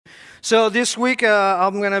So this week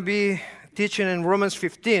I'm going to be teaching in Romans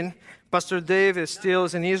 15. Pastor Dave is still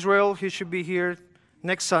in Israel. He should be here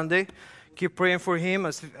next Sunday. Keep praying for him.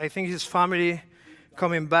 As I think his family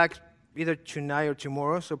coming back either tonight or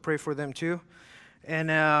tomorrow, so pray for them too. And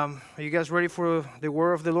are you guys ready for the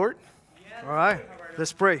word of the Lord? Yes. All right,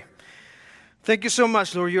 let's pray. Thank you so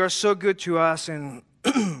much, Lord. You are so good to us, and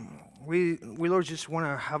we Lord, just want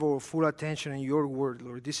to have our full attention in your word,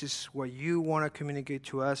 Lord. This is what you want to communicate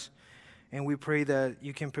to us, and we pray that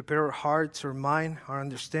you can prepare our hearts, our mind, our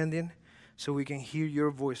understanding, so we can hear your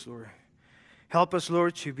voice, Lord. Help us,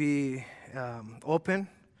 Lord, to be open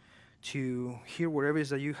to hear whatever it is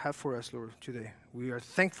that you have for us, Lord, today. We are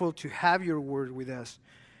thankful to have your word with us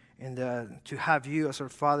and to have you as our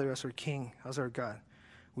Father, as our King, as our God.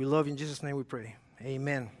 We love you. In Jesus' name we pray.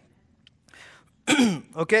 Amen.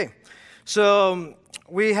 Okay, so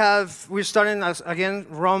we're starting again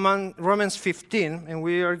Romans 15, and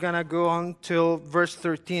we are going to go on till verse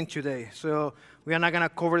 13 today. So we are not going to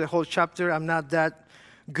cover the whole chapter. I'm not that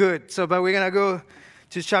good. But we're going to go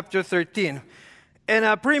to chapter 13.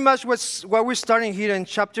 And pretty much what we're starting here in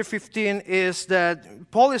chapter 15 is that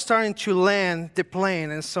Paul is starting to land the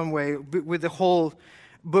plane in some way with the whole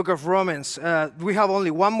book of Romans. We have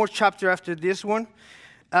only one more chapter after this one.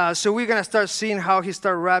 So we're going to start seeing how he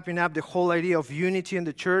started wrapping up the whole idea of unity in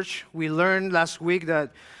the church. We learned last week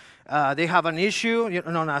that they have an issue,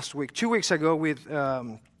 not last week, 2 weeks ago with,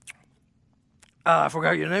 I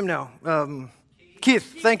forgot your name now.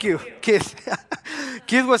 Keith, thank you, Keith.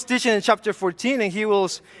 Keith was teaching in chapter 14, and he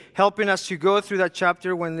was helping us to go through that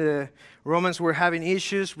chapter when the Romans were having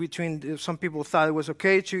issues between some people thought it was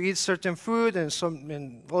okay to eat certain food,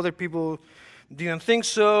 and other people didn't think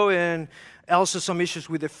so, and also some issues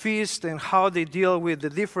with the feast and how they deal with the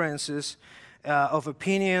differences of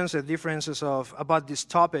opinions and differences about these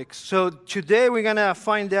topics. So today we're going to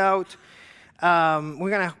find out, we're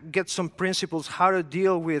going to get some principles how to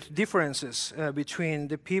deal with differences between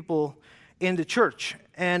the people in the church.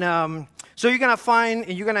 And so you're going to find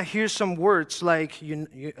and you're going to hear some words like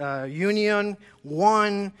union,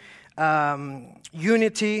 one,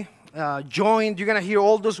 unity, joined. You're going to hear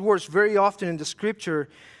all those words very often in the scripture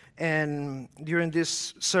and during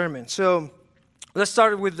this sermon. So let's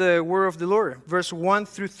start with the word of the Lord, verse 1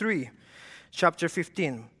 through 3, chapter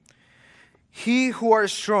 15. He who are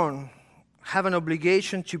strong have an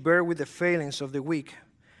obligation to bear with the failings of the weak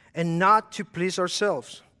and not to please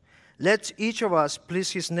ourselves. Let each of us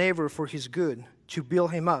please his neighbor for his good, to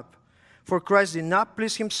build him up. For Christ did not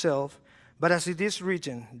please himself, but as it is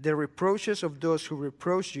written, the reproaches of those who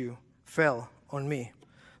reproached you fell on me.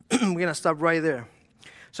 We're going to stop right there.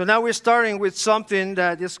 So now we're starting with something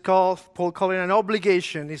that is called, Paul called it an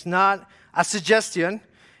obligation. It's not a suggestion.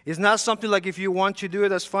 It's not something like if you want to do it,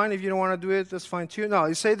 that's fine. If you don't want to do it, that's fine too. No,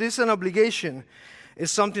 he said this is an obligation.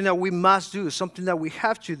 It's something that we must do, something that we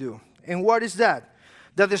have to do. And what is that?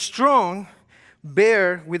 That the strong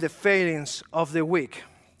bear with the failings of the weak.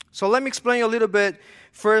 So let me explain a little bit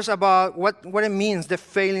first about what it means, the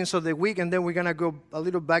failings of the weak, and then we're going to go a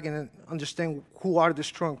little back and understand who are the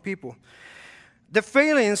strong people. The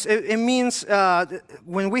failings, it means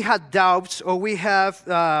when we have doubts or we have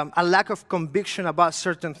a lack of conviction about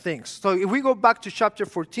certain things. So if we go back to chapter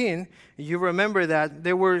 14, you remember that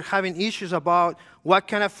they were having issues about what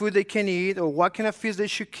kind of food they can eat or what kind of fish they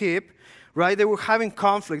should keep, right? They were having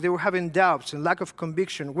conflict. They were having doubts and lack of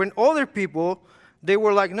conviction. When other people, they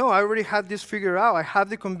were like, no, I already have this figured out. I have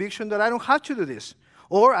the conviction that I don't have to do this.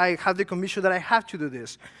 Or I have the conviction that I have to do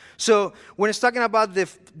this. So when it's talking about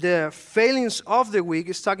the failings of the weak,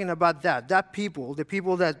 it's talking about that people, the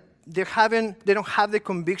people that they don't have the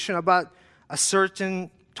conviction about a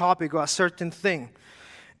certain topic or a certain thing.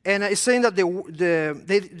 And it's saying that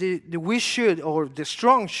we should, or the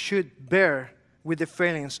strong should bear with the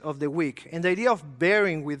failings of the weak. And the idea of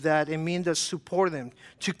bearing with that, it means to support them,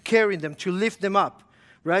 to carry them, to lift them up.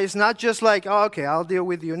 Right? It's not just like, oh, okay, I'll deal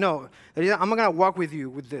with you. No, I'm going to walk with you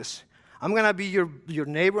with this. I'm going to be your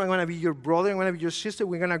neighbor. I'm going to be your brother. I'm going to be your sister.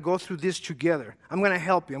 We're going to go through this together. I'm going to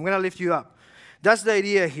help you. I'm going to lift you up. That's the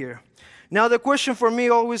idea here. Now, the question for me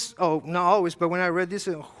always, not always, but when I read this,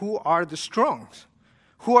 who are the strong?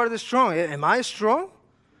 Who are the strong? Am I strong?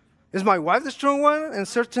 Is my wife the strong one? And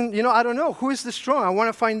certain, I don't know. Who is the strong? I want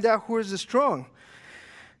to find out who is the strong.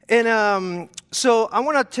 And so I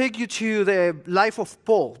want to take you to the life of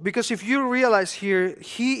Paul, because if you realize here,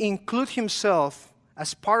 he includes himself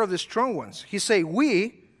as part of the strong ones. He say,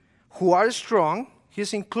 we who are strong,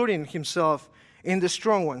 he's including himself in the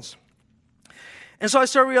strong ones. And so I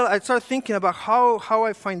started thinking about how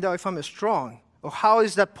I find out if I'm strong. Or how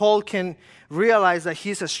is that Paul can realize that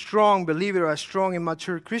he's a strong believer or a strong and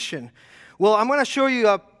mature Christian? Well, I'm going to show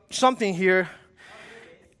you something here,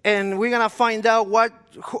 and we're going to find out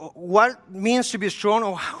what means to be strong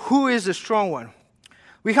or who is the strong one.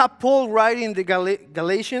 We have Paul writing the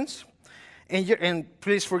Galatians, and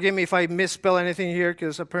please forgive me if I misspell anything here,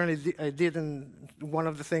 because apparently I did in one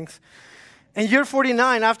of the things. In year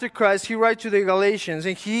 49 after Christ, he writes to the Galatians,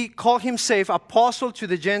 and he called himself apostle to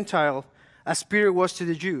the Gentile, as Peter was to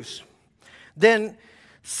the Jews. Then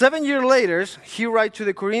 7 years later, he writes to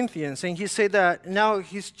the Corinthians, and he said that now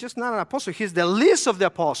he's just not an apostle. He's the least of the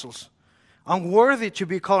apostles, unworthy to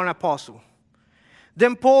be called an apostle.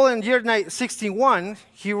 Then Paul, in year 61,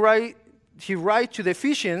 he write to the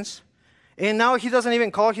Ephesians, and now he doesn't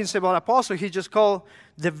even call himself an apostle. He just called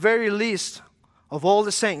the very least of all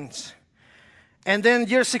the saints. And then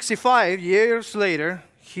year 65, years later,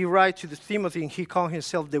 he writes to the Timothy, and he called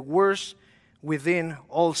himself the worst within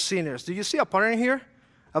all sinners. Do you see a pattern here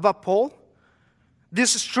about Paul?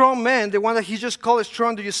 This strong man, the one that he just called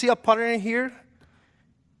strong, do you see a pattern here?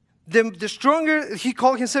 The stronger he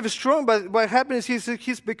called himself strong, but what happens is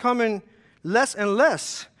he's becoming less and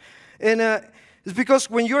less. And it's because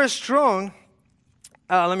when you're strong,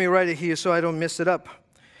 let me write it here so I don't mess it up.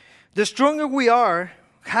 The stronger we are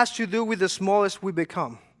has to do with the smallest we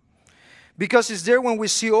become. Because it's there when we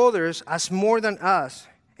see others as more than us,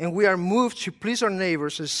 and we are moved to please our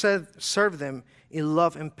neighbors and serve them in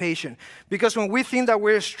love and patience. Because when we think that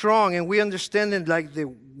we're strong and we understand it like the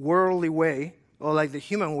worldly way or like the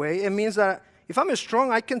human way, it means that if I'm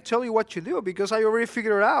strong, I can tell you what to do because I already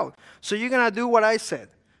figured it out. So you're going to do what I said.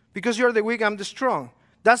 Because you're the weak, I'm the strong.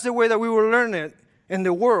 That's the way that we will learn it in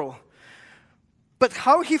the world. But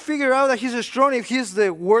how he figured out that he's strong if he's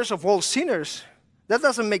the worst of all sinners? That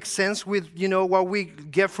doesn't make sense with, what we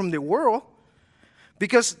get from the world.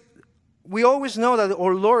 Because we always know that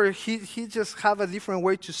our Lord, he just have a different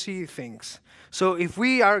way to see things. So if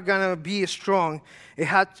we are going to be strong,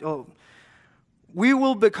 we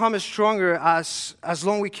will become stronger as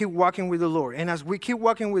long as we keep walking with the Lord. And as we keep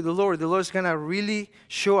walking with the Lord is going to really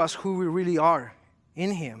show us who we really are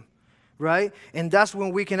in Him, right? And that's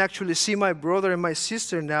when we can actually see my brother and my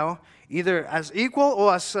sister now either as equal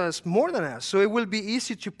or as more than us. So it will be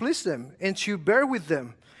easy to please them and to bear with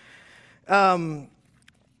them.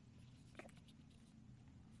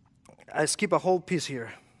 I skip a whole piece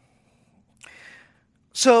here.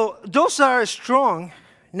 So those that are strong,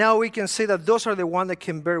 now we can say that those are the ones that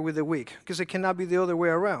can bear with the weak, because it cannot be the other way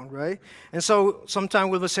around, right? And so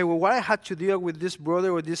sometimes we'll say, well, what I had to deal with this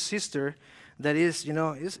brother or this sister that is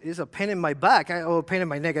a pain in my back, or pain in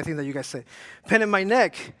my neck, I think that you guys say, pain in my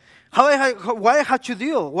neck. Why I had to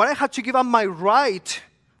deal? Why I had to give up my right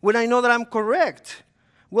when I know that I'm correct?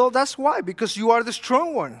 Well, that's why, because you are the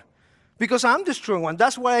strong one. Because I'm the strong one.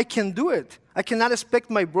 That's why I can do it. I cannot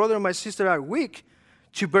expect my brother or my sister are weak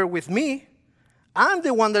to bear with me. I'm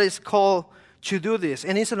the one that is called to do this,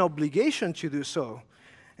 and it's an obligation to do so.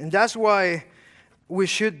 And that's why we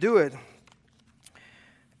should do it.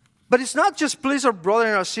 But it's not just please our brother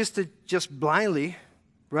and our sister just blindly,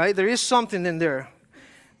 right? There is something in there.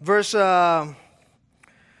 Verse 2,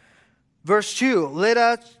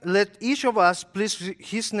 let each of us please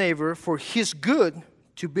his neighbor for his good,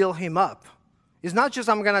 to build him up. It's not just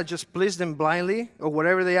I'm going to just please them blindly or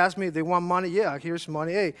whatever they ask me. If they want money, yeah, here's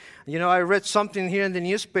money. Hey, I read something here in the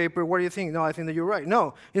newspaper. What do you think? No, I think that you're right.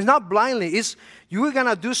 No, it's not blindly. It's you're going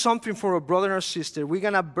to do something for a brother or sister. We're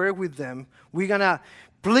going to bear with them. We're going to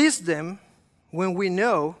please them when we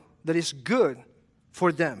know that it's good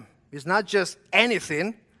for them. It's not just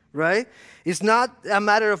anything, right? It's not a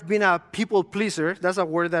matter of being a people pleaser. That's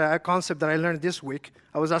a concept that I learned this week.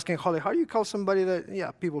 I was asking Holly, how do you call somebody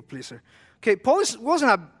people pleaser? Okay, Paul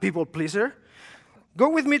wasn't a people pleaser. Go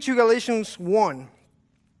with me to Galatians 1.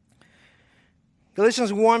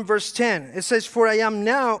 Galatians 1 verse 10. It says, For I am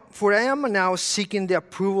now seeking the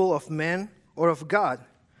approval of men or of God,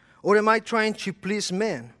 or am I trying to please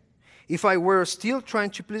men? If I were still trying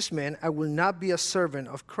to please men, I will not be a servant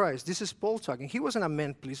of Christ. This is Paul talking. He wasn't a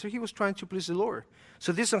man pleaser. He was trying to please the Lord.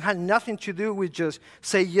 So this had nothing to do with just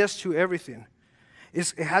say yes to everything.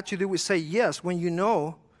 It had to do with say yes when you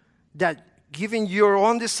know that giving your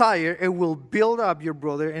own desire, it will build up your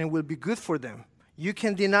brother and it will be good for them. You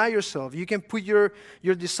can deny yourself. You can put your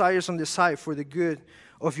desires on the side for the good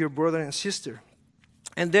of your brother and sister.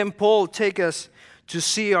 And then Paul takes us to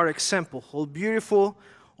see our example, how beautiful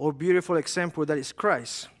example that is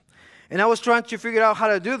Christ. And I was trying to figure out how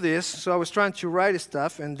to do this, so I was trying to write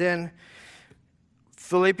stuff, and then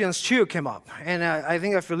Philippians 2 came up. And I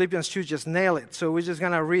think that Philippians 2 just nailed it, so we're just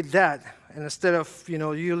going to read that. And instead of,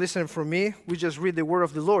 you listening from me, we just read the word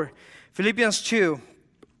of the Lord. Philippians 2.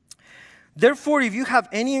 Therefore, if you have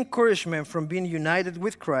any encouragement from being united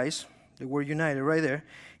with Christ, the word united right there,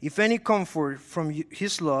 if any comfort from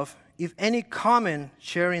his love, if any common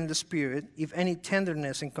share in the Spirit, if any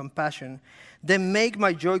tenderness and compassion, then make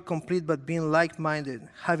my joy complete by being like-minded,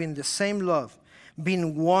 having the same love,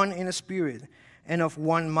 being one in spirit and of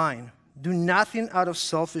one mind. Do nothing out of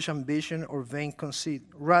selfish ambition or vain conceit.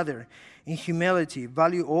 Rather, in humility,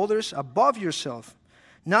 value others above yourself,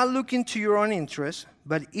 not looking to your own interests,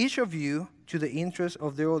 but each of you to the interest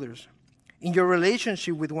of the others. In your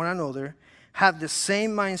relationship with one another, have the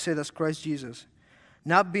same mindset as Christ Jesus,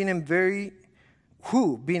 not being in being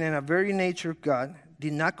in a very nature God,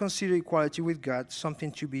 did not consider equality with God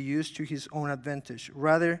something to be used to his own advantage.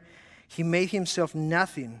 Rather, he made himself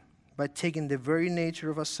nothing by taking the very nature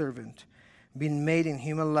of a servant, being made in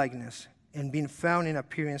human likeness, and being found in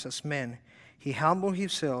appearance as man. He humbled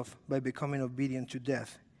himself by becoming obedient to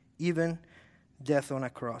death, even death on a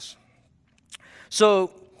cross.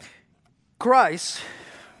 So, Christ,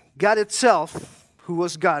 God itself, who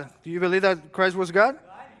was God. Do you believe that Christ was God?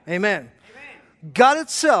 Amen. God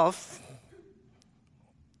itself,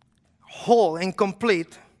 whole and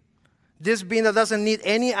complete, this being that doesn't need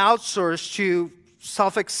any outsource to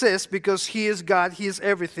self-exist because he is God, he is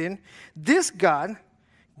everything. This God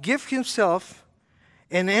give himself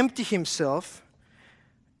and empty himself,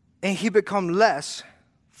 and he become less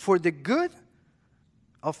for the good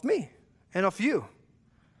of me and of you.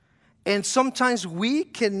 And sometimes we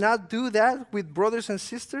cannot do that with brothers and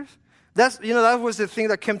sisters. That was the thing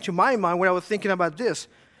that came to my mind when I was thinking about this.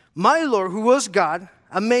 My Lord, who was God,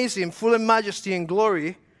 amazing, full of majesty and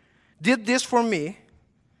glory, did this for me.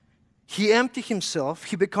 He emptied himself.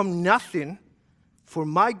 He became nothing for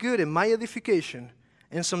my good and my edification.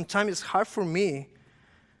 And sometimes it's hard for me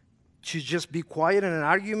to just be quiet in an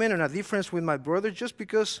argument and a difference with my brother just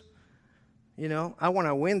because, I want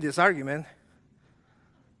to win this argument.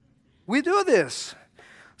 We do this.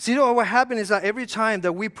 See, what happens is that every time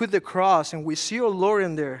that we put the cross and we see our Lord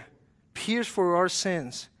in there, pierced for our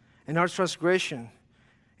sins and our transgression,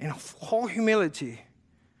 in whole humility,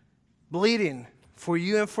 bleeding for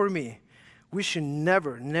you and for me, we should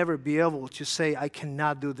never, never be able to say, I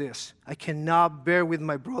cannot do this. I cannot bear with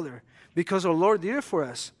my brother because our Lord did it for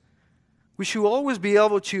us. We should always be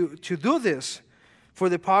able to do this for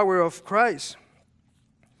the power of Christ.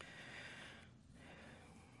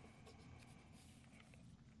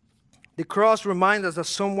 The cross reminds us that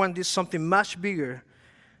someone did something much bigger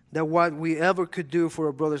than what we ever could do for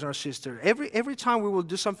our brothers and our sisters. Every time we will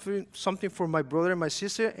do something for my brother and my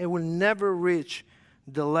sister, it will never reach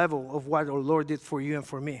the level of what our Lord did for you and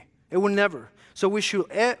for me. It will never. So we should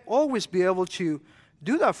always be able to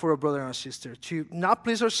do that for our brother and our sister, to not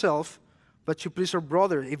please ourselves, but to please our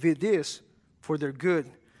brother, if it is for their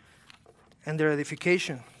good and their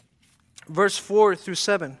edification. Verse 4 through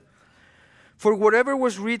 7. For whatever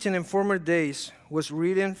was written in former days was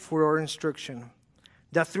written for our instruction,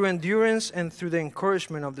 that through endurance and through the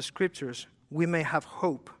encouragement of the Scriptures we may have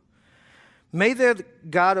hope. May the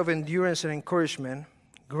God of endurance and encouragement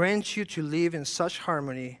grant you to live in such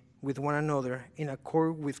harmony with one another in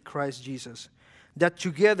accord with Christ Jesus, that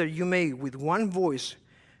together you may with one voice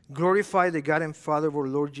glorify the God and Father of our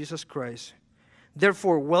Lord Jesus Christ.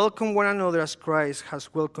 Therefore, welcome one another as Christ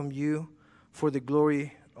has welcomed you for the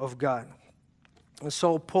glory of God. And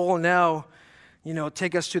so Paul now,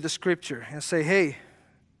 take us to the Scripture and say, hey,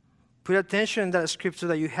 put attention to that Scripture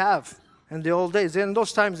that you have in the old days. In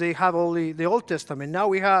those times, they have only the Old Testament. Now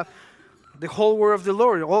we have the whole Word of the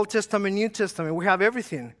Lord, Old Testament, New Testament. We have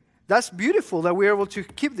everything. That's beautiful that we're able to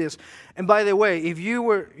keep this. And by the way, if you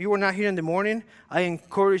were not here in the morning, I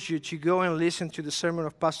encourage you to go and listen to the sermon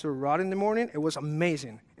of Pastor Rod in the morning. It was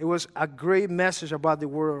amazing. It was a great message about the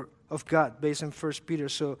Word of God based on 1 Peter.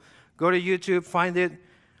 So go to YouTube, find it.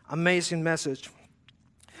 Amazing message.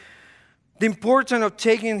 The importance of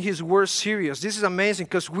taking His Word serious. This is amazing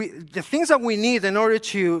because the things that we need in order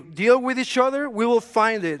to deal with each other, we will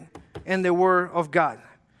find it in the Word of God.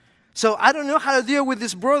 So I don't know how to deal with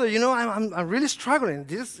this brother. I'm really struggling.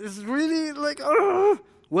 This is really like,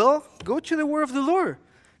 well, go to the Word of the Lord.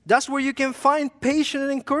 That's where you can find patience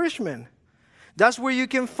and encouragement. That's where you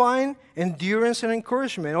can find endurance and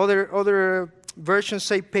encouragement. Other versions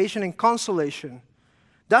say patience and consolation.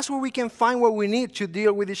 That's where we can find what we need to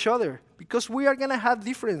deal with each other, because we are going to have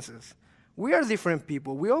differences. We are different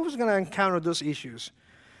people. We're always going to encounter those issues.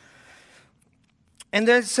 And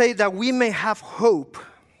then say that we may have hope.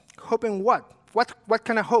 Hope in what? What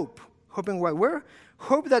kind of hope? Hope in what?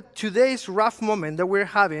 Hope that today's rough moment that we're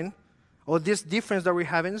having, or this difference that we're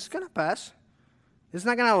having is going to pass. It's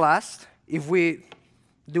not going to last if we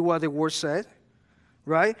do what the Word said,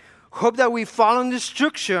 right? Hope that we follow the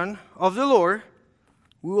instruction of the Lord,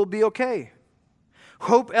 we will be okay.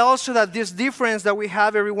 Hope also that this difference that we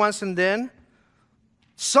have every once and then,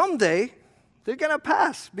 someday, they're going to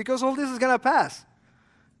pass, because all this is going to pass.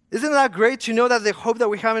 Isn't that great to know that the hope that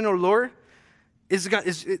we have in our Lord is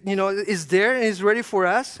there and is ready for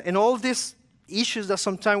us? And all these issues that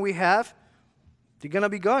sometimes we have, they're going to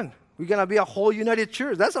be gone. We're going to be a whole united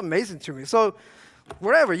church. That's amazing to me. So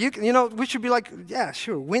whatever, we should be like, yeah,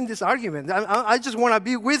 sure, win this argument. I just want to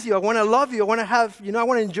be with you. I want to love you. I want to have, I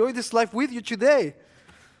want to enjoy this life with you today.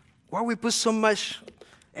 Why we put so much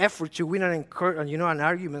effort to win an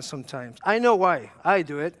argument sometimes? I know why I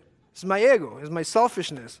do it. It's my ego. It's my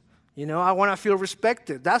selfishness. I want to feel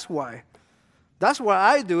respected. That's why. That's why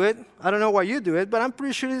I do it. I don't know why you do it, but I'm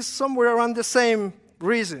pretty sure it's somewhere around the same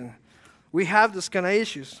reason. We have this kind of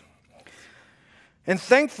issues. And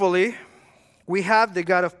thankfully, we have the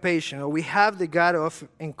God of patience, or we have the God of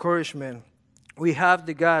encouragement. We have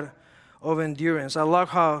the God of endurance. I love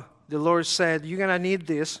how the Lord said, you're going to need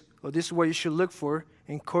this, or this is what you should look for: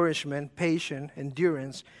 encouragement, patience,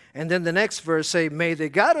 endurance. And then the next verse say, may the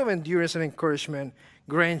God of endurance and encouragement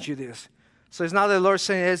grant you this. So it's not the Lord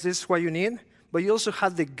saying, yes, this is what you need, but you also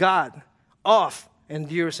have the God of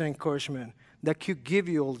endurance and encouragement that could give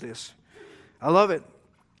you all this. I love it.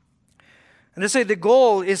 And they say the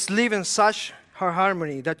goal is live in such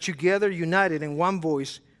harmony that together, united in one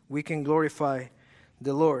voice, we can glorify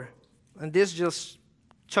the Lord. And this just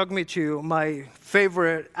took me to my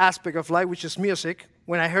favorite aspect of life, which is music.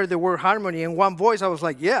 When I heard the word harmony in one voice, I was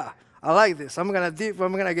like, yeah, I like this. I'm gonna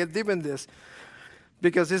get deep in this,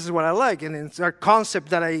 because this is what I like, and it's a concept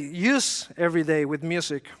that I use every day with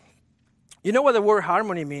music. You know what the word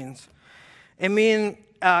harmony means? It means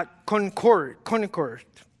concord,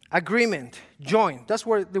 agreement, join. That's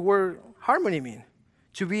what the word harmony means.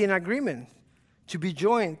 To be in agreement, to be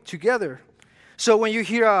joined together. So when you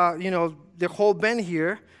hear, the whole band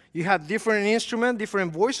here, you have different instruments,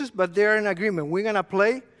 different voices, but they're in agreement. We're going to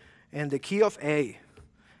play in the key of A,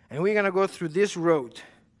 and we're going to go through this road.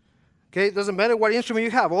 Okay, it doesn't matter what instrument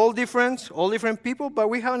you have, all different people, but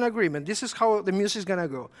we have an agreement. This is how the music is going to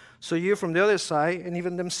go. So you from the other side, and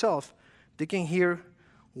even themselves, they can hear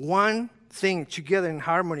one thing together in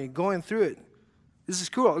harmony, going through it. This is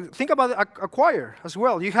cool. Think about a choir as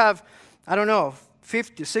well. You have,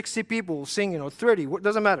 50, 60 people singing, or 30, what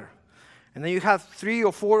doesn't matter. And then you have 3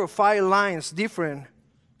 or 4 or 5 lines different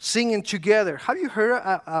singing together. Have you heard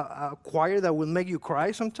a choir that will make you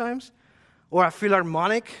cry sometimes? Or a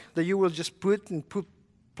philharmonic that you will just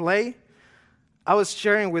play? I was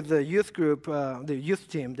sharing with the youth group, the youth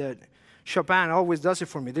team, that Chopin always does it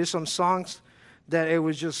for me. There's some songs that it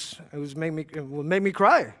will make me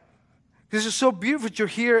cry. This is so beautiful to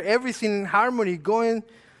hear everything in harmony going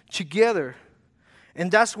together. And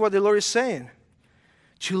that's what the Lord is saying.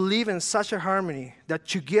 To live in such a harmony that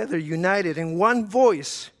together, united in one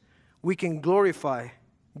voice, we can glorify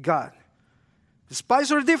God.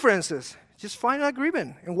 Despite our differences, just find an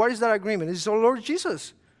agreement. And what is that agreement? It's our Lord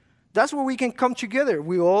Jesus. That's where we can come together.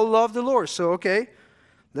 We all love the Lord. So, okay,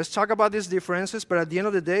 let's talk about these differences. But at the end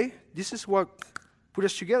of the day, this is what put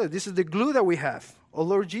us together. This is the glue that we have, our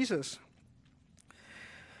Lord Jesus.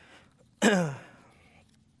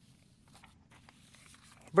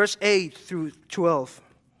 Verse 8 through 12.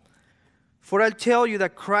 For I tell you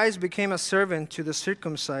that Christ became a servant to the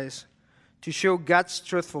circumcised to show God's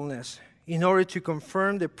truthfulness, in order to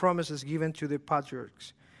confirm the promises given to the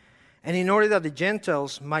patriarchs, and in order that the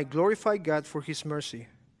Gentiles might glorify God for his mercy.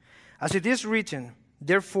 As it is written,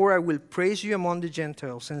 therefore I will praise you among the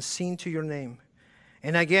Gentiles and sing to your name.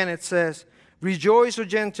 And again it says, rejoice, O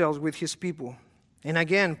Gentiles, with his people. And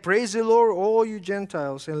again, praise the Lord, all you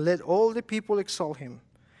Gentiles, and let all the people exalt him.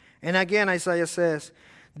 And again Isaiah says,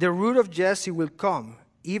 the root of Jesse will come,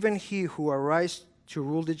 even he who arise to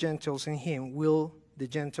rule the Gentiles. In him will the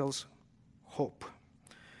Gentiles hope.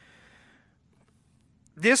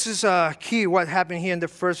 This is key what happened here in the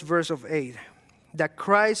first verse of 8, that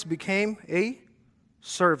Christ became a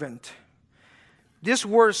servant. This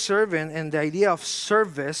word servant and the idea of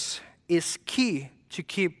service is key to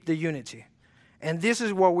keep the unity. And this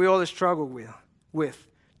is what we all struggle with,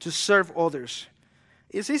 to serve others.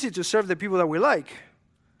 It's easy to serve the people that we like,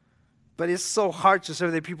 but it's so hard to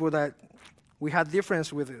serve the people that we have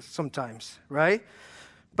difference with sometimes, right?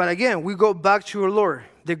 But again, we go back to our Lord,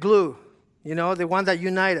 the glue, the one that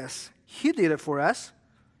unites us. He did it for us.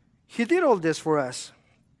 He did all this for us.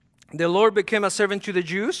 The Lord became a servant to the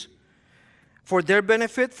Jews for their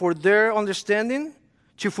benefit, for their understanding,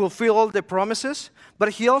 to fulfill all the promises, but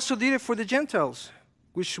he also did it for the Gentiles,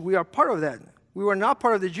 which we are part of that. We were not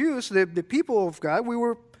part of the Jews, the people of God. We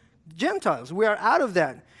were Gentiles. We are out of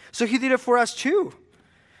that. So he did it for us too.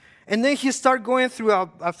 And then he started going through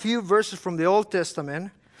a few verses from the Old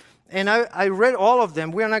Testament, and I read all of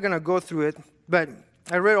them. We are not going to go through it, but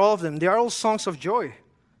I read all of them. They are all songs of joy.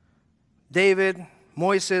 David,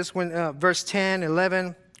 Moses, verse 10,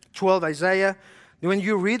 11, 12, Isaiah. When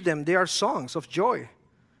you read them, they are songs of joy.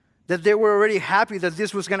 That they were already happy that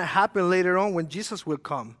this was going to happen later on when Jesus will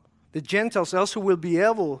come. The Gentiles also will be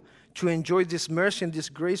able to enjoy this mercy and this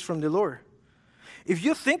grace from the Lord. If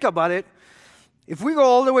you think about it, if we go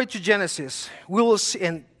all the way to Genesis, we will see,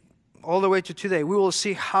 and all the way to today, we will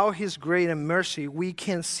see how His grace and mercy, we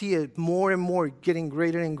can see it more and more getting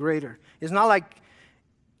greater and greater. It's not like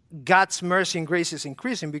God's mercy and grace is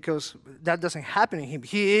increasing, because that doesn't happen in Him.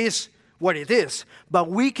 He is what it is, but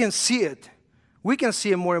we can see it. We can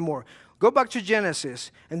see it more and more. Go back to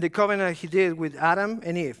Genesis and the covenant He did with Adam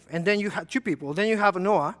and Eve. And then you have two people. Then you have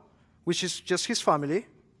Noah, which is just his family,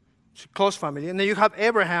 close family. And then you have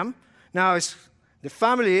Abraham. Now it's the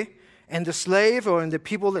family and the slave, or the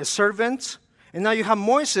people, the servants. And now you have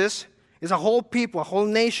Moses. It's a whole people, a whole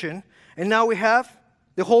nation. And now we have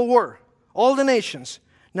the whole world, all the nations.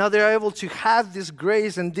 Now they are able to have this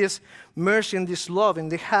grace and this mercy and this love,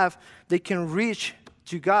 and they can reach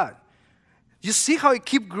to God. You see how it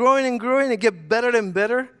keeps growing and growing and get better and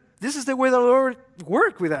better? This is the way the Lord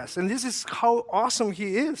works with us, and this is how awesome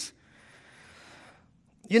He is.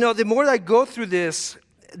 You know, the more I go through this,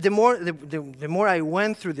 the more I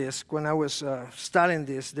went through this when I was studying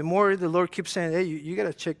this, the more the Lord keeps saying, hey, you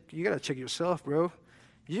gotta check yourself, bro.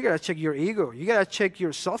 You gotta check your ego. You gotta check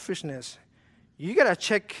your selfishness. You gotta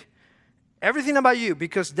check everything about you,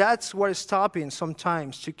 because that's what is stopping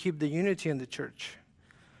sometimes to keep the unity in the church.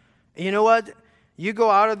 And you know what? You go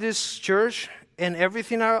out of this church and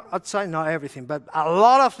everything outside, not everything, but a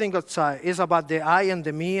lot of things outside is about the I and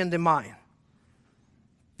the me and the mine.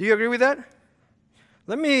 Do you agree with that?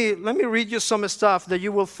 Let me read you some stuff that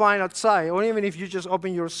you will find outside, or even if you just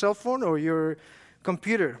open your cell phone or your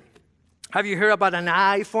computer. Have you heard about an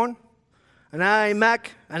iPhone, an iMac,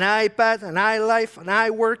 an iPad, an iLife, an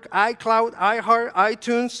iWork, iCloud, iHeart,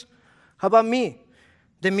 iTunes? How about me?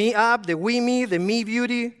 The Me app, the WeMe, the Me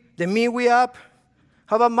Beauty, the MeWe app.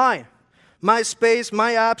 How about mine? My space,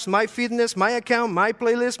 my apps, my fitness, my account, my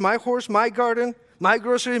playlist, my horse, my garden, my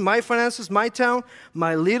grocery, my finances, my town,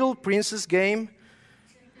 my little princess game,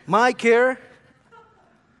 my care.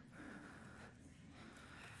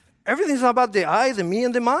 Everything's about the I, the me,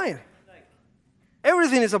 and the mine.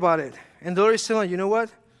 Everything is about it. And the Lord is telling you know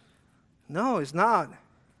what? No, it's not.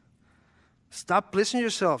 Stop pleasing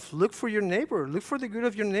yourself. Look for your neighbor. Look for the good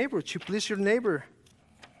of your neighbor, to please your neighbor.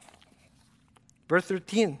 Verse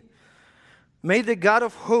 13. May the God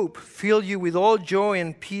of hope fill you with all joy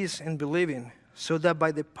and peace in believing, so that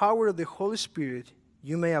by the power of the Holy Spirit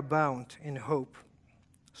you may abound in hope.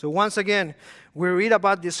 So once again, we read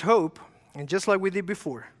about this hope, and just like we did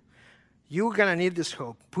before, you're going to need this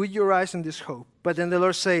hope. Put your eyes on this hope. But then the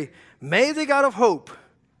Lord say, may the God of hope.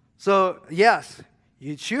 So yes,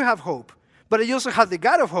 you should have hope. But you also have the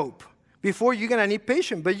God of hope. Before, you're going to need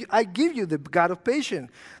patience. But I give you the God of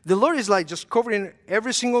patience. The Lord is like just covering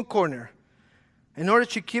every single corner in order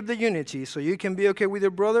to keep the unity. So you can be okay with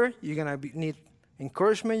your brother. You're going to need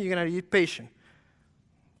encouragement. You're going to need patience.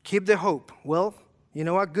 Keep the hope. Well, you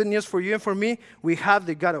know what? Good news for you and for me. We have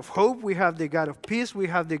the God of hope. We have the God of peace. We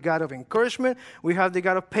have the God of encouragement. We have the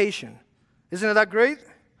God of patience. Isn't that great?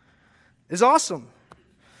 It's awesome.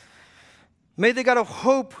 May the God of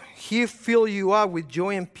hope, He fill you up with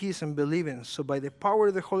joy and peace and believing, so by the power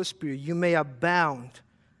of the Holy Spirit you may abound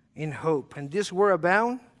in hope. And this word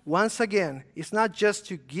abound, once again, it's not just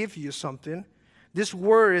to give you something. This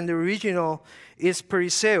word in the original is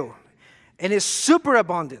periseo, and it's super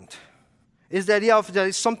abundant. It's the idea of that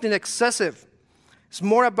it's something excessive. It's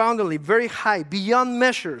more abundantly, very high, beyond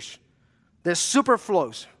measures. There's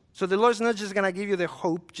superflows. So the Lord's not just going to give you the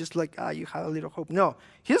hope, just like, you have a little hope. No,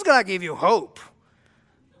 He's going to give you hope.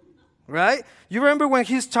 Right? You remember when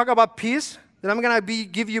He's talking about peace? That I'm going to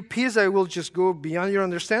give you peace that will just go beyond your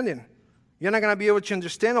understanding. You're not going to be able to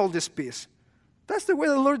understand all this peace. That's the way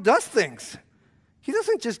the Lord does things. He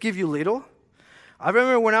doesn't just give you little. I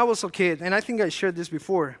remember when I was a kid, and I think I shared this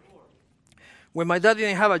before. When my dad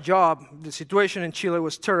didn't have a job, the situation in Chile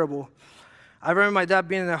was terrible. I remember my dad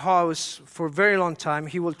being in the house for a very long time.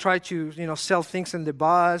 He would try to, sell things in the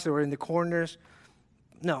bus or in the corners.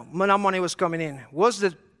 No money was coming in.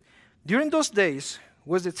 During those days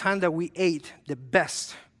was the time that we ate the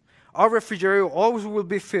best. Our refrigerator always will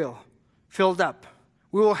be filled up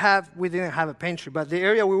we didn't have a pantry, but the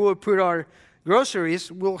area we will put our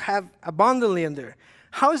groceries, we'll have abundantly in there.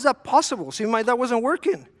 How is that possible? See, my dad wasn't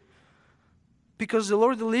working. Because the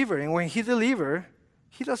Lord delivered, and when He delivers,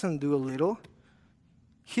 He doesn't do a little.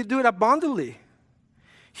 He do it abundantly.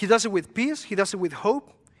 He does it with peace. He does it with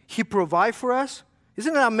hope. He provides for us.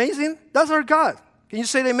 Isn't that amazing? That's our God. Can you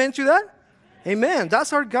say amen to that? Amen.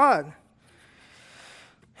 That's our God.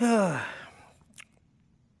 Have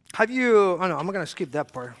you? Oh no, I'm gonna skip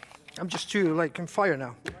that part. I'm just too on fire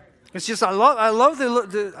now. It's just I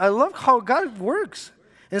love how God works,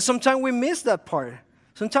 and sometimes we miss that part.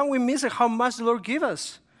 Sometimes we miss how much the Lord gives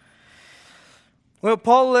us. Well,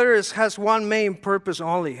 Paul's letters has one main purpose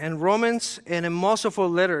only. In Romans and in most of our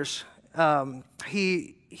letters,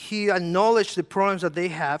 he acknowledged the problems that they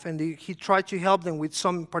have, and he tried to help them with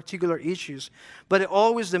some particular issues. But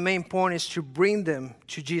always the main point is to bring them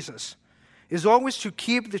to Jesus. It's always to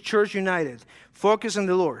keep the church united, focus on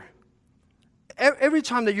the Lord. Every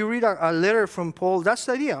time that you read a letter from Paul, that's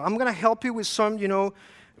the idea. I'm going to help you with some,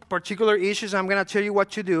 particular issues. I'm going to tell you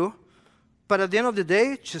what to do. But at the end of the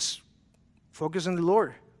day, just focus on the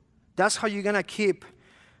Lord. That's how you're going to keep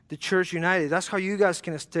the church united. That's how you guys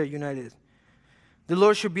can stay united. The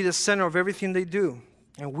Lord should be the center of everything they do,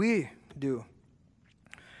 and we do.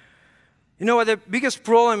 You know what? The biggest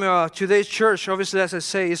problem today's church, obviously, as I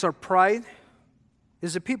say, is our pride.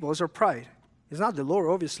 It's the people. It's our pride. It's not the Lord,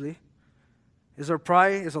 obviously. It's our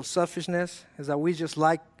pride. It's our selfishness. It's that we just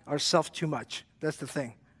like ourselves too much. That's the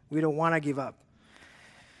thing. We don't want to give up.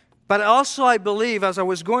 But also, I believe, as I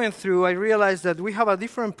was going through, I realized that we have a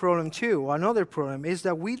different problem too. Another problem is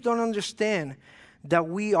that we don't understand that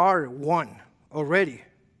we are one already.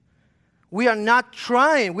 We are not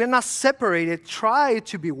trying, we're not separated, try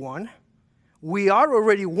to be one. We are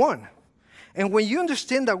already one. And when you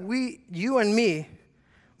understand that you and me,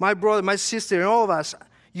 my brother, my sister, and all of us,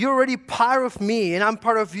 you're already part of me and I'm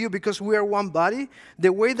part of you because we are one body,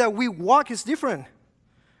 the way that we walk is different.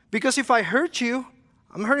 Because if I hurt you,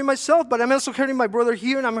 I'm hurting myself, but I'm also hurting my brother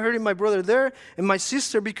here, and I'm hurting my brother there, and my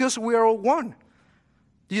sister, because we are all one.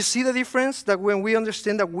 Do you see the difference? That when we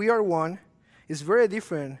understand that we are one, it's very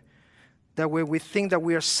different than when we think that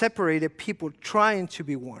we are separated people trying to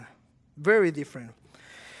be one. Very different.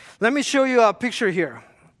 Let me show you a picture here.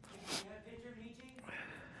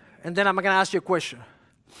 And then I'm going to ask you a question.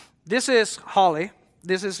 This is Holly.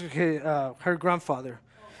 This is her grandfather.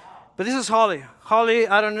 But this is Holly. Holly,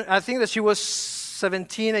 I think that she was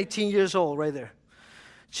 17, 18 years old right there.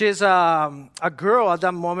 She's a girl at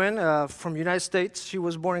that moment from the United States. She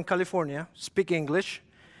was born in California, speak English.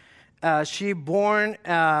 She born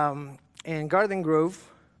in Garden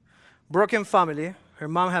Grove, broken family. Her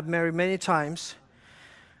mom had married many times.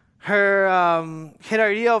 Her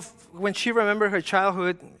idea of when she remembered her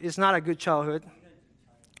childhood is not a good childhood.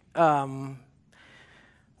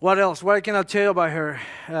 What else? What can I tell you about her?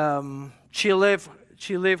 She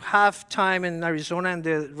lived half time in Arizona, and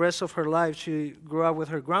the rest of her life she grew up with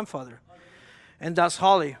her grandfather. And that's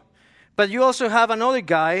Holly. But you also have another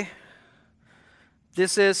guy.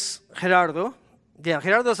 This is Gerardo. Yeah,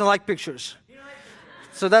 Gerardo doesn't like pictures.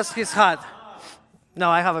 So that's his hat. No,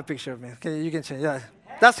 I have a picture of me. Okay, you can change. Yeah.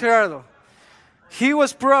 That's Gerardo. He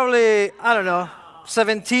was probably,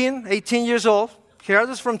 17, 18 years old.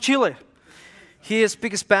 Gerardo's from Chile. He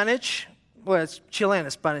speaks Spanish. Well, it's Chilean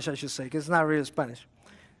Spanish, I should say, because it's not really Spanish.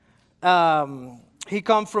 He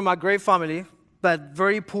comes from a great family, but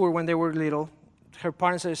very poor when they were little. Her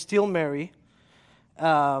parents are still married.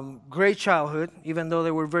 Great childhood, even though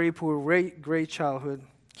they were very poor. Great childhood.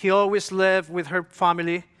 He always lived with her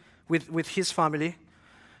family, with his family.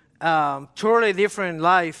 Totally different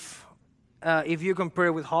life if you compare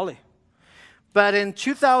it with Holly. But in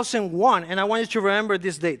 2001, and I want you to remember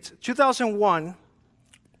this date, 2001,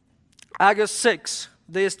 August 6,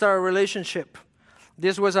 they started a relationship.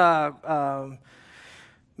 This was a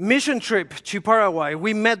mission trip to Paraguay.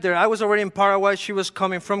 We met there. I was already in Paraguay. She was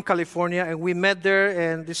coming from California, and we met there,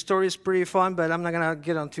 and the story is pretty fun, but I'm not going to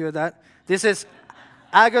get onto that. This is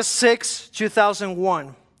August 6,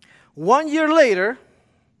 2001. 1 year later,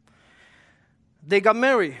 they got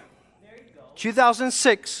married. There you go.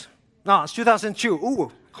 2006. No, it's 2002.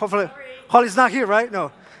 Ooh, hopefully, Holly's not here, right?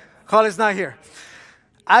 No, Holly's not here.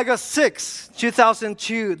 August 6,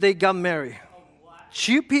 2002, they got married.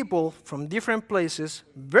 Two people from different places,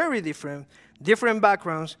 very different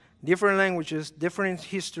backgrounds, different languages, different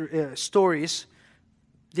stories,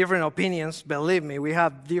 different opinions. Believe me, we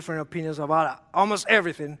have different opinions about almost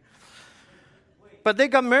everything. But they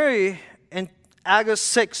got married in August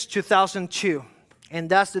 6, 2002, and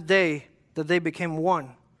that's the day that they became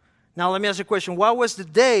one. Now, let me ask you a question. What was the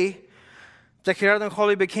day that Gerardo and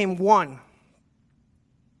Holly became one.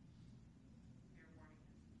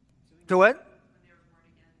 To what?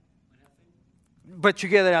 But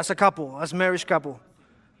together as a couple, as marriage couple.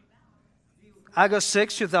 August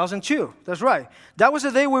 6, 2002. That's right. That was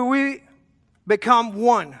the day where we become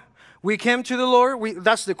one. We came to the Lord.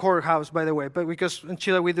 That's the courthouse, by the way, but because in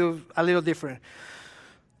Chile we do a little different.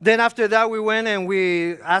 Then after that, we went and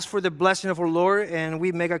we asked for the blessing of our Lord, and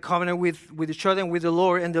we make a covenant with each other and with the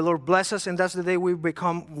Lord, and the Lord bless us, and that's the day we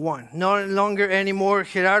become one. No longer anymore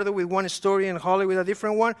Gerardo with one story and Holly with a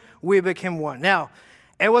different one. We became one. Now,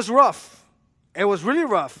 it was rough. It was really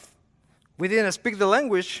rough. We didn't speak the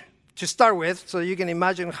language to start with, so you can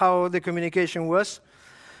imagine how the communication was.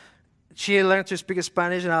 She learned to speak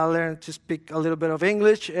Spanish, and I learned to speak a little bit of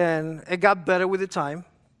English, and it got better with the time.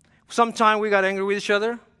 Sometimes we got angry with each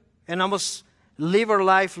other and almost live our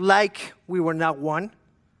life like we were not one.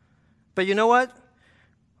 But you know what?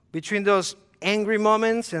 Between those angry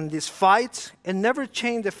moments and these fights, it never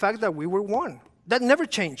changed the fact that we were one. That never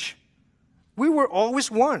changed. We were always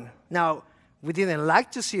one. Now, we didn't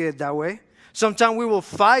like to see it that way. Sometimes we will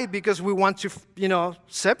fight because we want to,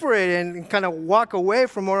 separate and kind of walk away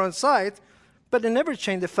from our own side. But it never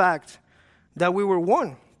changed the fact that we were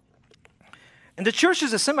one. And the church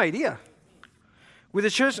is the same idea. With the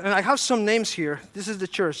church, and I have some names here. This is the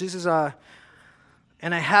church. This is and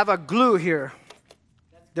I have a glue here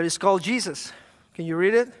that is called Jesus. Can you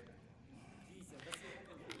read it?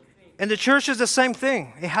 And the church is the same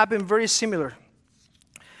thing. It happened very similar.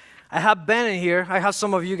 I have Ben in here. I have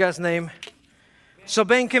some of you guys' name. So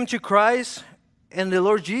Ben came to Christ, and the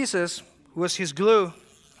Lord Jesus was his glue.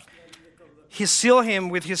 He sealed him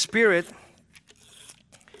with his spirit.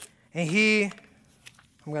 And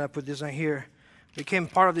I'm going to put this on here, became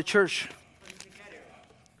part of the church.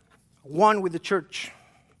 One with the church.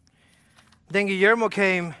 Then Guillermo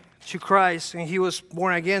came to Christ, and he was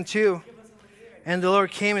born again too. And the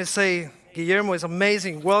Lord came and said, Guillermo is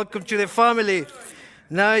amazing. Welcome to the family.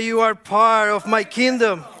 Now you are part of my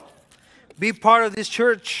kingdom. Be part of this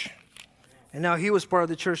church. And now he was part of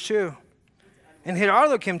the church too. And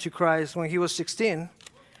Gerardo came to Christ when he was 16.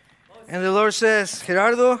 And the Lord says,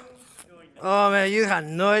 Gerardo, oh man, you have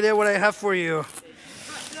no idea what I have for you.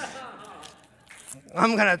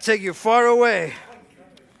 I'm going to take you far away.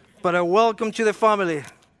 But I welcome to the family.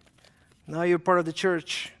 Now you're part of the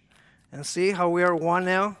church. And see how we are one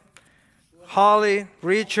now? Holly,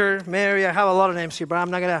 Richard, Mary. I have a lot of names here, but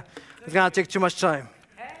it's going to take too much time.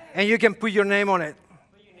 And you can put your name on it.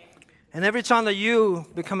 And every time that you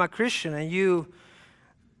become a Christian and you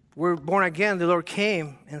were born again, the Lord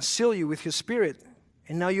came and sealed you with his spirit.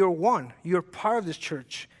 And now you're one. You're part of this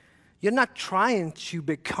church. You're not trying to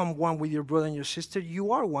become one with your brother and your sister.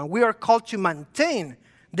 You are one. We are called to maintain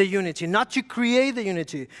the unity, not to create the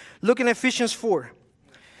unity. Look in Ephesians 4.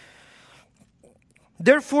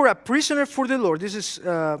 Therefore, a prisoner for the Lord,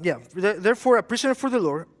 therefore, a prisoner for the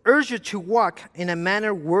Lord, urge you to walk in a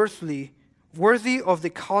manner worthy of the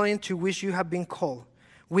calling to which you have been called,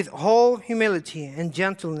 with all humility and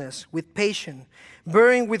gentleness, with patience,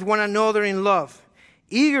 bearing with one another in love,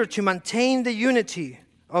 eager to maintain the unity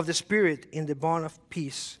of the Spirit in the bond of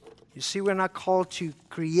peace. You see, we're not called to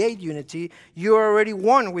create unity. You are already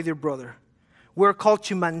one with your brother. We're called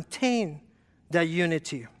to maintain that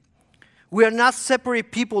unity. We are not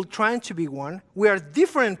separate people trying to be one. We are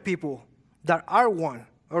different people that are one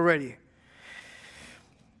already.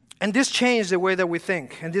 And this changed the way that we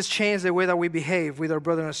think. And this changed the way that we behave with our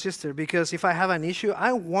brother and sister. Because if I have an issue,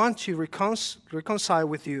 I want to reconcile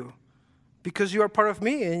with you. Because you are part of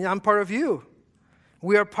me and I'm part of you.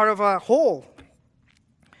 We are part of a whole.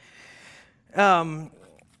 But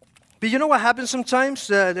you know what happens sometimes?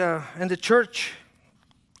 That in the church,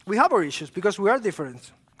 we have our issues because we are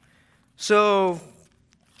different. So,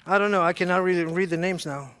 I don't know. I cannot really read the names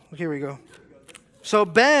now. Here we go. So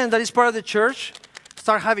Ben, that is part of the church,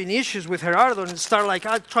 start having issues with Gerardo and start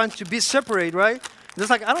trying to be separate, right?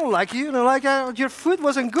 It's like, I don't like you. Your food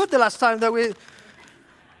wasn't good the last time that we...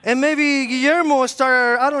 And maybe Guillermo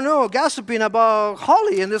started, gossiping about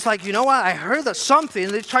Holly. And it's like, you know what? I heard that something.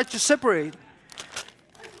 They tried to separate.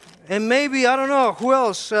 And maybe, who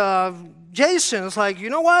else? Jason is like,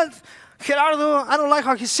 you know what? Gerardo, I don't like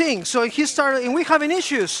how he sings. So he started, and we're having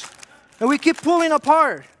issues. And we keep pulling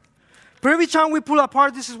apart. But every time we pull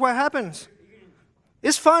apart, this is what happens.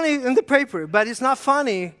 It's funny in the paper, but it's not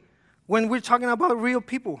funny when we're talking about real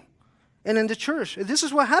people. And in the church, this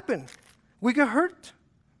is what happened. We get hurt.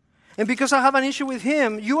 And because I have an issue with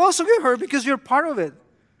him, you also get hurt because you're part of it.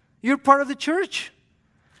 You're part of the church.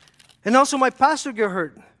 And also my pastor get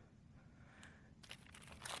hurt.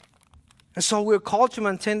 And so we're called to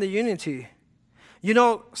maintain the unity. You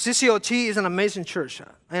know, CCOT is an amazing church,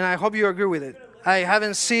 and I hope you agree with it. I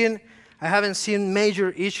haven't seen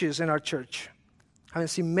major issues in our church. I haven't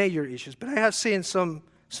seen major issues, but I have seen some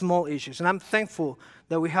small issues, and I'm thankful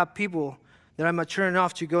that we have people that are mature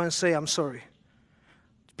enough to go and say, I'm sorry.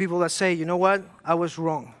 People that say, you know what, I was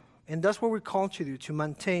wrong. And that's what we're called to do, to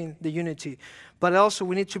maintain the unity. But also,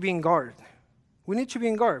 we need to be in guard. We need to be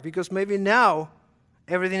in guard, because maybe now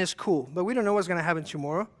everything is cool, but we don't know what's going to happen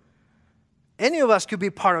tomorrow. Any of us could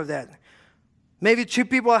be part of that. Maybe two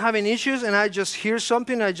people are having issues, and I just hear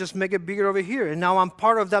something, I just make it bigger over here, and now I'm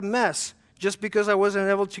part of that mess just because I wasn't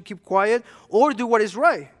able to keep quiet or do what is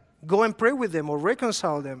right. Go and pray with them or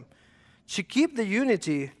reconcile them. To keep the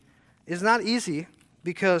unity is not easy,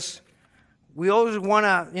 because we always want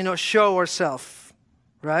to, show ourselves,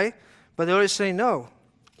 right? But they always say, no.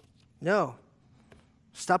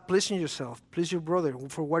 Stop pleasing yourself. Please your brother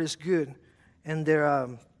for what is good. And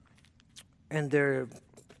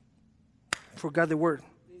forgot the word.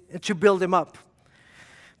 And to build them up.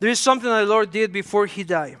 There is something that the Lord did before He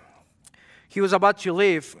died. He was about to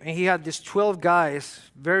leave, and He had these 12 guys,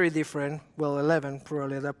 very different. Well, 11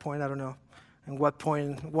 probably at that point. I don't know at what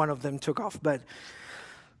point one of them took off. But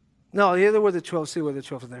no, the other were the 12. See where the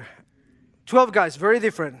 12 there. 12 guys, very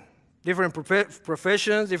different. Different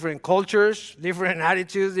professions, different cultures, different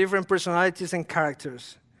attitudes, different personalities and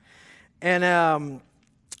characters. And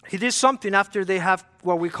He did something after they have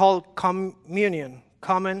what we call communion,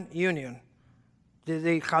 common union.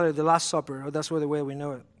 They call it the Last Supper, or that's the way we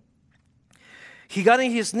know it. He got on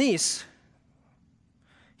His knees.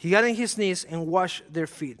 And washed their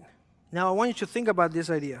feet. Now I want you to think about this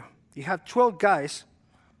idea. You have 12 guys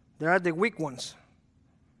that are the weak ones.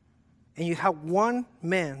 And you have one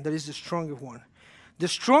man that is the stronger one. The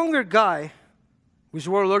stronger guy, which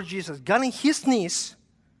was our Lord Jesus, got on His knees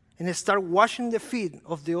and started washing the feet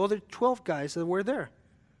of the other 12 guys that were there.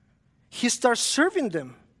 He started serving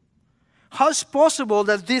them. How is it possible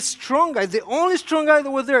that this strong guy, the only strong guy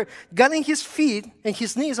that was there, got on his feet, and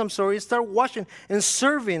his knees, started washing and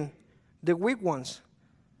serving the weak ones?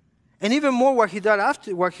 And even more, what he did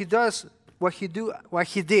after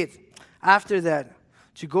that,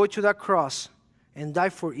 to go to that cross and die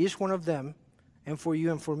for each one of them, and for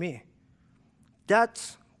you and for me.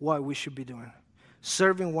 That's what we should be doing.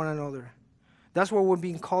 Serving one another. That's what we're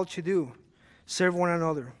being called to do. Serve one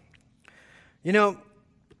another.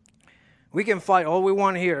 We can fight all we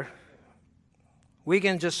want here. We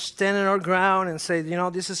can just stand on our ground and say,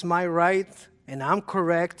 this is my right, and I'm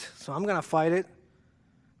correct, so I'm going to fight it.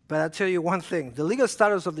 But I'll tell you one thing. The legal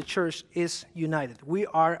status of the church is united. We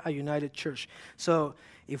are a united church. So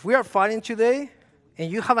if we are fighting today,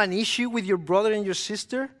 and you have an issue with your brother and your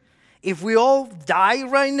sister, if we all die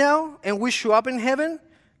right now and we show up in heaven,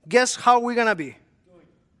 guess how we're going to be?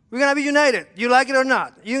 We're going to be united. You like it or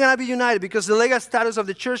not. You're going to be united, because the legal status of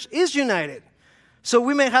the church is united. So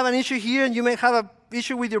we may have an issue here, and you may have an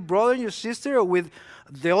issue with your brother and your sister, or with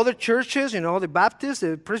the other churches, the Baptist,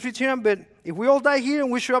 the Presbyterian, but if we all die here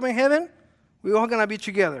and we show up in heaven, we're all going to be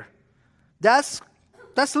together. That's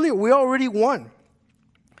legal. We already won.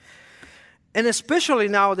 And especially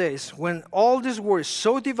nowadays, when all this world is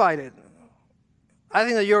so divided, I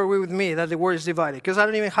think that you agree with me that the world is divided, because I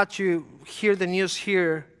don't even have to hear the news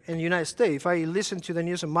here in the United States. If I listen to the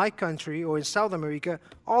news in my country or in South America,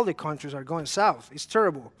 all the countries are going south. It's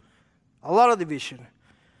terrible. A lot of division.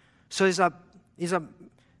 So it's a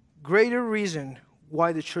greater reason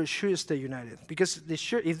why the church should stay united. Because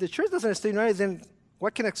if the church doesn't stay united, then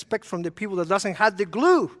what can I expect from the people that doesn't have the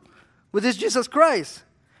glue with this Jesus Christ?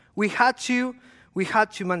 We had to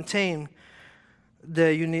maintain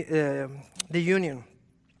the union.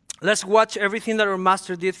 Let's watch everything that our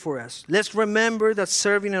Master did for us. Let's remember that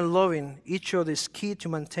serving and loving each other is key to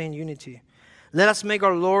maintain unity. Let us make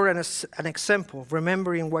our Lord an example,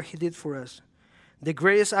 remembering what He did for us. The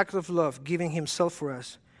greatest act of love, giving Himself for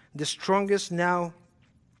us. The strongest now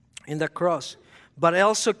in the cross. But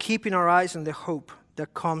also keeping our eyes on the hope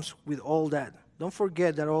that comes with all that. Don't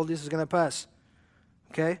forget that all this is going to pass.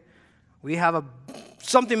 Okay? We have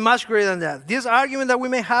something much greater than that. This argument that we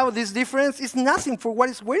may have, this difference, is nothing for what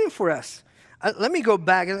is waiting for us. Let me go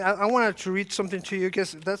back. I wanted to read something to you,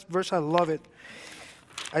 because that verse, I love it.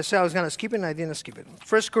 I said I was going to skip it, and I didn't skip it.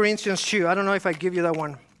 1 Corinthians 2. I don't know if I give you that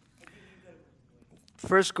one.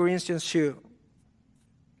 1 Corinthians 2.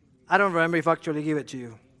 I don't remember if I actually give it to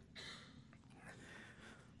you.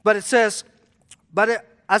 But it says,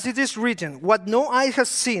 as it is written, what no eye has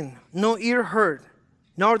seen, no ear heard,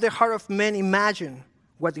 nor the heart of man imagine,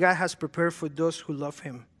 what God has prepared for those who love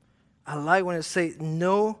Him. I like when it says,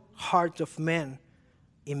 no heart of man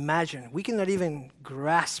imagine. We cannot even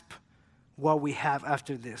grasp what we have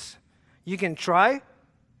after this. You can try,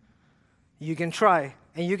 and you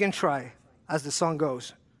can try, as the song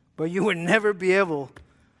goes, but you will never be able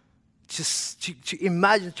to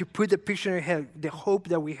imagine, to put the picture in your head, the hope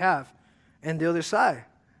that we have on the other side.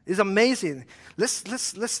 It's amazing.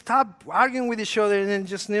 Let's stop arguing with each other and then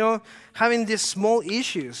just, having these small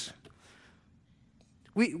issues.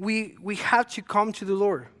 We have to come to the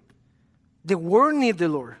Lord. The world needs the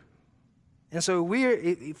Lord. And so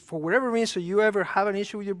if for whatever reason you ever have an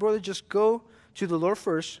issue with your brother, just go to the Lord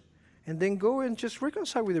first and then go and just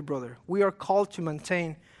reconcile with your brother. We are called to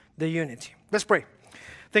maintain the unity. Let's pray.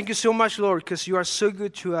 Thank you so much, Lord, because you are so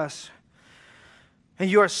good to us. And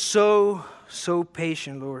you are so, so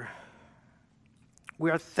patient, Lord. We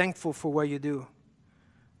are thankful for what you do.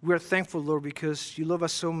 We are thankful, Lord, because you love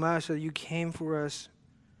us so much that you came for us.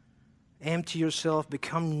 Empty yourself,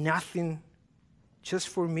 become nothing just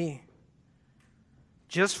for me.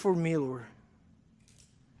 Just for me, Lord.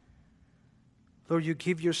 Lord, you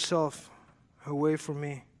give yourself away for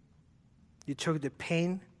me. You took the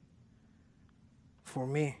pain for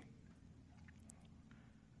me.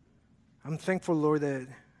 I'm thankful, Lord, that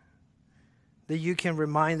you can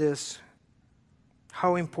remind us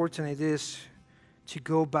how important it is to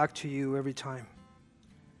go back to you every time.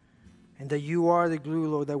 And that you are the glue,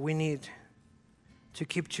 Lord, that we need to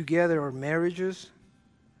keep together our marriages,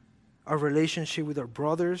 our relationship with our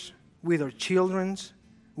brothers, with our children.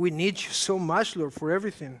 We need you so much, Lord, for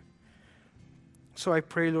everything. So I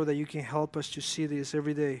pray, Lord, that you can help us to see this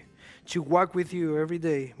every day, to walk with you every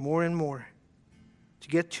day more and more, to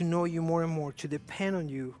get to know you more and more, to depend on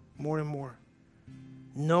you more and more,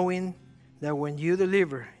 knowing that when you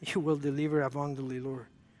deliver, you will deliver abundantly, Lord.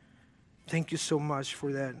 Thank you so much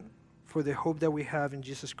for that, for the hope that we have in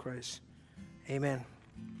Jesus Christ. Amen.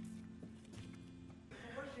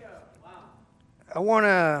 I want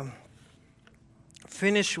to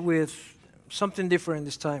finish with something different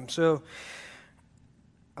this time. So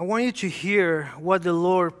I want you to hear what the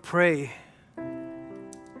Lord prayed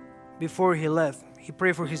before he left. He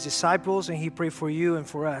prayed for his disciples and he prayed for you and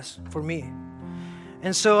for us, for me.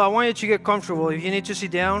 And so I want you to get comfortable. If you need to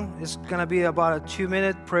sit down, it's going to be about a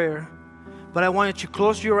 2-minute prayer. But I want you to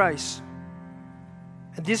close your eyes.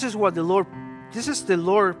 And this is the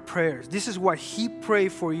Lord's prayer. This is what he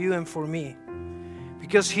prayed for you and for me.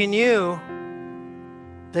 Because he knew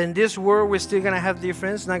that in this world we're still going to have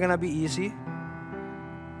difference, not going to be easy.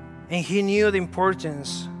 And he knew the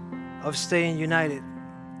importance of staying united.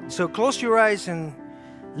 So close your eyes and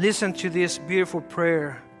listen to this beautiful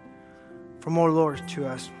prayer from our Lord to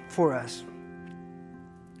us, for us.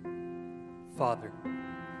 Father,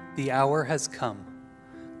 the hour has come.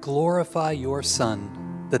 Glorify your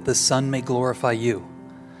Son, that the Son may glorify you,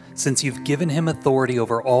 since you've given him authority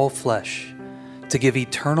over all flesh, to give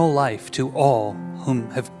eternal life to all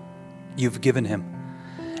whom you've given him.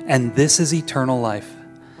 And this is eternal life,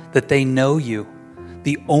 that they know you,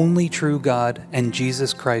 the only true God, and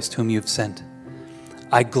Jesus Christ whom you've sent.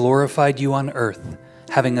 I glorified you on earth,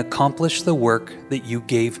 having accomplished the work that you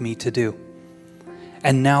gave me to do.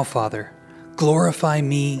 And now, Father, glorify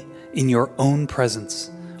me in your own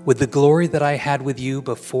presence, with the glory that I had with you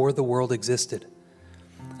before the world existed.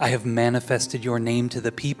 I have manifested your name to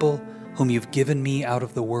the people whom you've given me out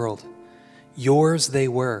of the world. Yours they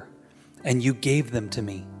were, and you gave them to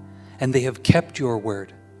me, and they have kept your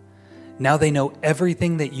word. Now they know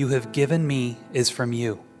everything that you have given me is from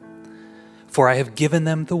you. For I have given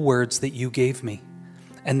them the words that you gave me,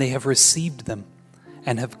 and they have received them,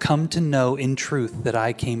 and have come to know in truth that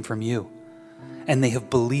I came from you, and they have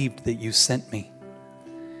believed that you sent me.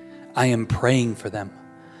 I am praying for them.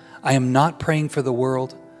 I am not praying for the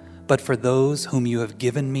world, but for those whom you have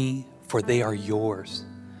given me, for they are yours.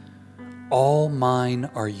 All mine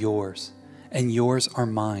are yours, and yours are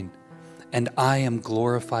mine, and I am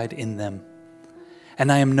glorified in them.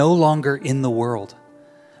 And I am no longer in the world,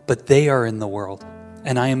 but they are in the world,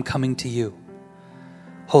 and I am coming to you.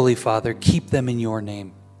 Holy Father, keep them in your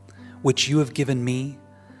name, which you have given me,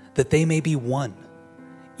 that they may be one,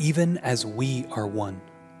 even as we are one.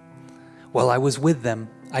 While I was with them,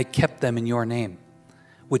 I kept them in your name,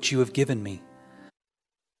 which you have given me.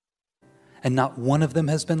 And not one of them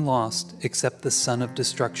has been lost except the son of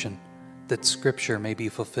destruction, that Scripture may be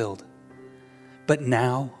fulfilled. But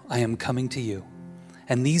now I am coming to you,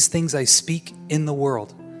 and these things I speak in the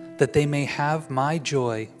world, that they may have my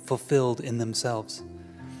joy fulfilled in themselves.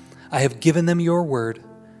 I have given them your word,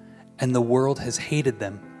 and the world has hated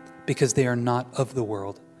them, because they are not of the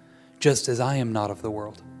world, just as I am not of the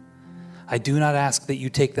world. I do not ask that you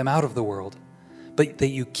take them out of the world, but that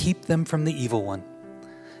you keep them from the evil one.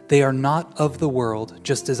 They are not of the world,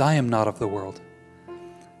 just as I am not of the world.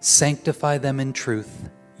 Sanctify them in truth.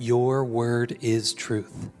 Your word is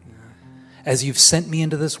truth. As you've sent me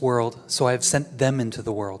into this world, so I have sent them into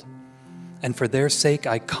the world. And for their sake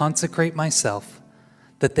I consecrate myself,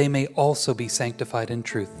 that they may also be sanctified in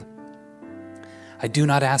truth. I do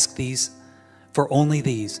not ask these for only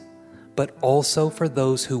these, but also for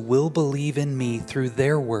those who will believe in me through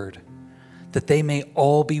their word, that they may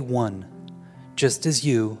all be one, just as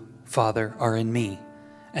you, Father, are in me,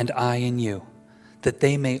 and I in you, that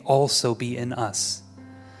they may also be in us,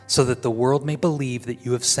 so that the world may believe that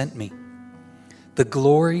you have sent me. The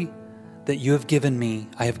glory that you have given me,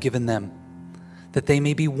 I have given them, that they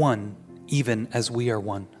may be one, even as we are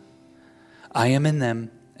one. I am in them,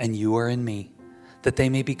 and you are in me, that they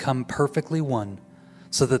may become perfectly one,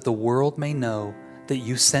 so that the world may know that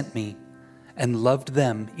you sent me and loved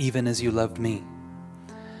them even as you loved me.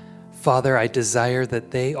 Father, I desire that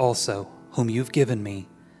they also, whom you've given me,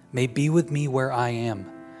 may be with me where I am,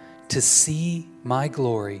 to see my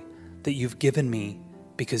glory that you've given me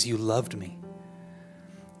because you loved me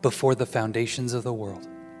before the foundations of the world.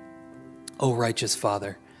 O righteous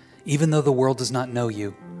Father, even though the world does not know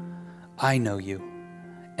you, I know you,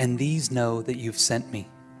 and these know that you've sent me.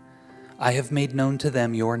 I have made known to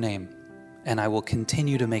them your name, and I will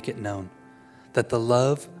continue to make it known, that the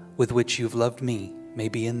love with which you've loved me may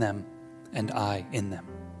be in them, and I in them.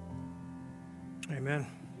 Amen.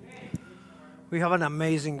 We have an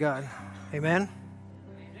amazing God. Amen.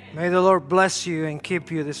 May the Lord bless you and keep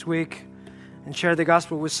you this week, and share the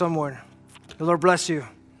gospel with someone. The Lord bless you.